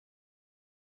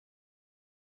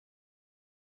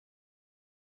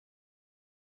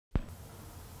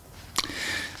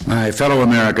My fellow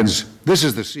Americans, this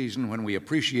is the season when we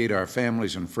appreciate our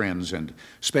families and friends and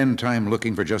spend time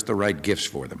looking for just the right gifts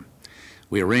for them.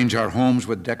 We arrange our homes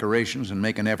with decorations and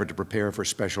make an effort to prepare for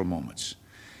special moments.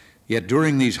 Yet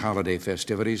during these holiday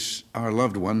festivities, our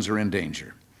loved ones are in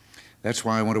danger. That's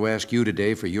why I want to ask you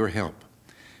today for your help.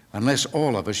 Unless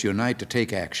all of us unite to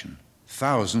take action,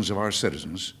 thousands of our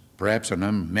citizens, perhaps a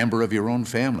member of your own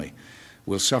family,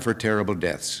 will suffer terrible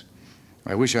deaths.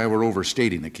 I wish I were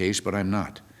overstating the case, but I'm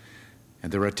not.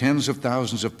 And there are tens of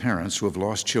thousands of parents who have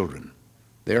lost children.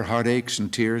 Their heartaches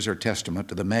and tears are testament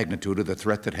to the magnitude of the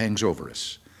threat that hangs over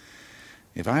us.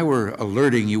 If I were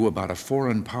alerting you about a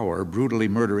foreign power brutally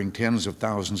murdering tens of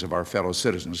thousands of our fellow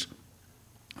citizens,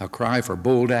 a cry for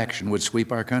bold action would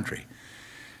sweep our country.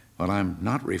 Well, I'm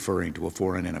not referring to a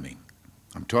foreign enemy.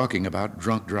 I'm talking about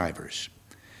drunk drivers.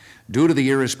 Due to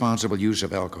the irresponsible use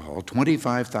of alcohol,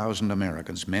 25,000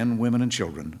 Americans, men, women, and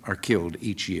children, are killed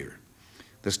each year.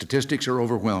 The statistics are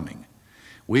overwhelming.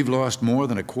 We've lost more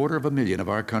than 250,000 of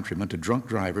our countrymen to drunk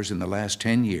drivers in the last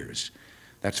 10 years.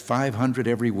 That's 500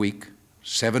 every week,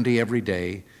 70 every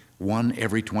day, 1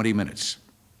 every 20 minutes.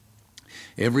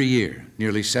 Every year,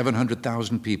 nearly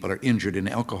 700,000 people are injured in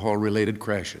alcohol-related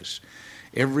crashes.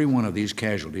 Every one of these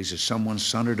casualties is someone's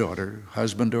son or daughter,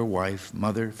 husband or wife,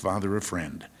 mother, father, or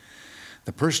friend.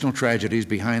 The personal tragedies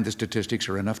behind the statistics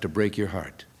are enough to break your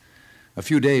heart. A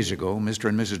few days ago, Mr.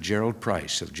 and Mrs. Gerald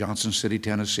Price of Johnson City,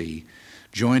 Tennessee,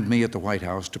 joined me at the White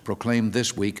House to proclaim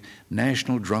this week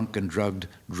National Drunk and Drugged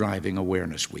Driving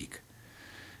Awareness Week.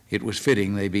 It was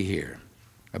fitting they be here.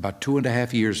 About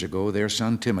 2.5 years ago, their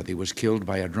son Timothy was killed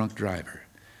by a drunk driver.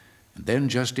 And then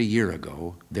just a year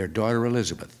ago, their daughter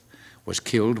Elizabeth was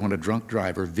killed when a drunk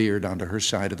driver veered onto her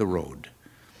side of the road.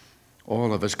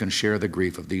 All of us can share the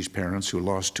grief of these parents who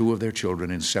lost 2 of their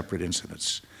children in separate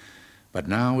incidents. But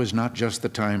now is not just the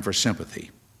time for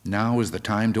sympathy. Now is the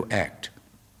time to act.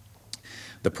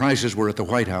 The Prices were at the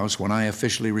White House when I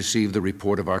officially received the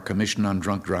report of our Commission on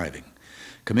Drunk Driving.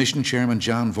 Commission Chairman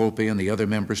John Volpe and the other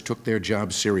members took their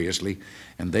job seriously,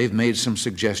 and they've made some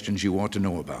suggestions you ought to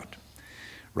know about.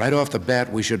 Right off the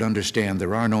bat, we should understand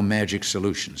there are no magic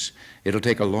solutions. It'll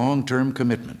take a long-term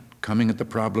commitment, coming at the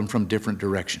problem from different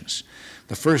directions.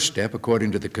 The first step,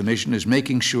 according to the Commission, is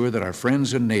making sure that our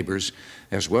friends and neighbors,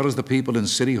 as well as the people in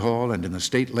City Hall and in the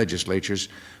state legislatures,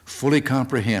 fully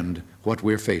comprehend what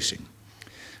we're facing.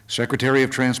 Secretary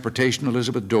of Transportation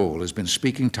Elizabeth Dole has been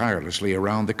speaking tirelessly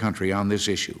around the country on this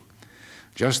issue.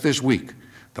 Just this week,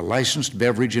 the Licensed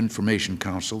Beverage Information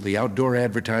Council, the Outdoor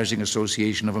Advertising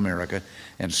Association of America,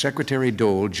 and Secretary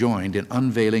Dole joined in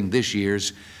unveiling this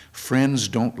year's Friends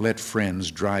Don't Let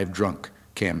Friends Drive Drunk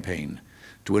campaign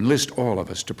to enlist all of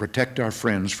us to protect our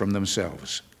friends from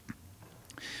themselves.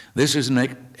 This is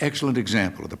an excellent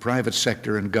example of the private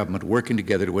sector and government working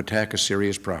together to attack a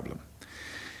serious problem.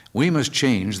 We must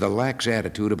change the lax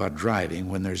attitude about driving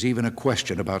when there's even a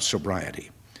question about sobriety.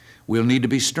 We'll need to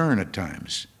be stern at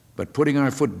times, but putting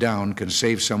our foot down can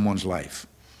save someone's life.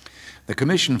 The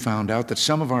Commission found out that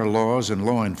some of our laws and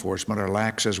law enforcement are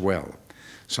lax as well.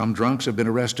 Some drunks have been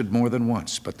arrested more than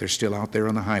once, but they're still out there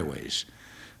on the highways.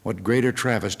 What greater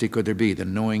travesty could there be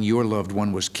than knowing your loved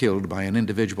one was killed by an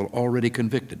individual already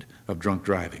convicted of drunk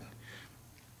driving?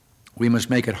 We must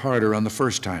make it harder on the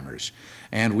first-timers,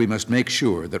 and we must make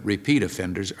sure that repeat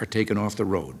offenders are taken off the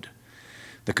road.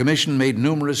 The Commission made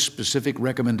numerous specific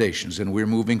recommendations, and we're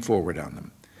moving forward on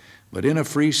them. But in a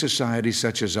free society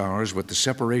such as ours, with the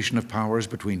separation of powers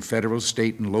between federal,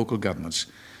 state, and local governments,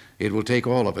 it will take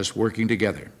all of us working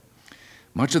together.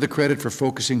 Much of the credit for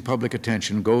focusing public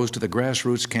attention goes to the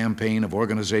grassroots campaign of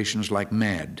organizations like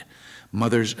MAD,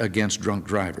 Mothers Against Drunk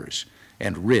Drivers,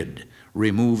 and RID,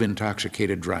 Remove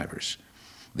Intoxicated Drivers.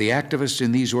 The activists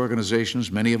in these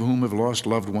organizations, many of whom have lost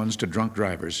loved ones to drunk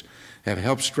drivers, have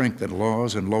helped strengthen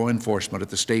laws and law enforcement at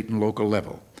the state and local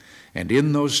level. And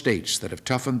in those states that have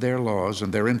toughened their laws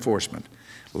and their enforcement,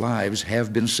 lives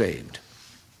have been saved.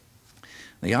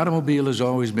 The automobile has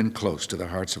always been close to the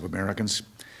hearts of Americans.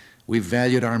 We've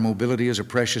valued our mobility as a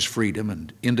precious freedom,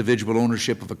 and individual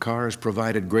ownership of a car has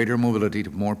provided greater mobility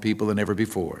to more people than ever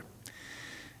before.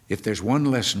 If there's one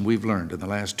lesson we've learned in the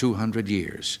last 200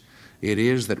 years, it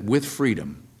is that with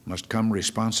freedom must come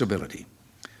responsibility.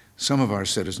 Some of our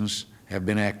citizens have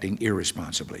been acting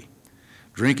irresponsibly.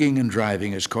 Drinking and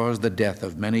driving has caused the death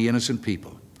of many innocent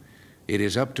people. It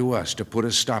is up to us to put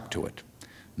a stop to it,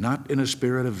 not in a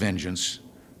spirit of vengeance,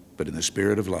 but in the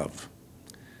spirit of love.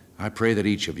 I pray that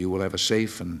each of you will have a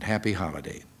safe and happy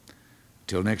holiday.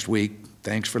 Till next week,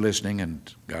 thanks for listening,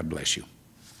 and God bless you.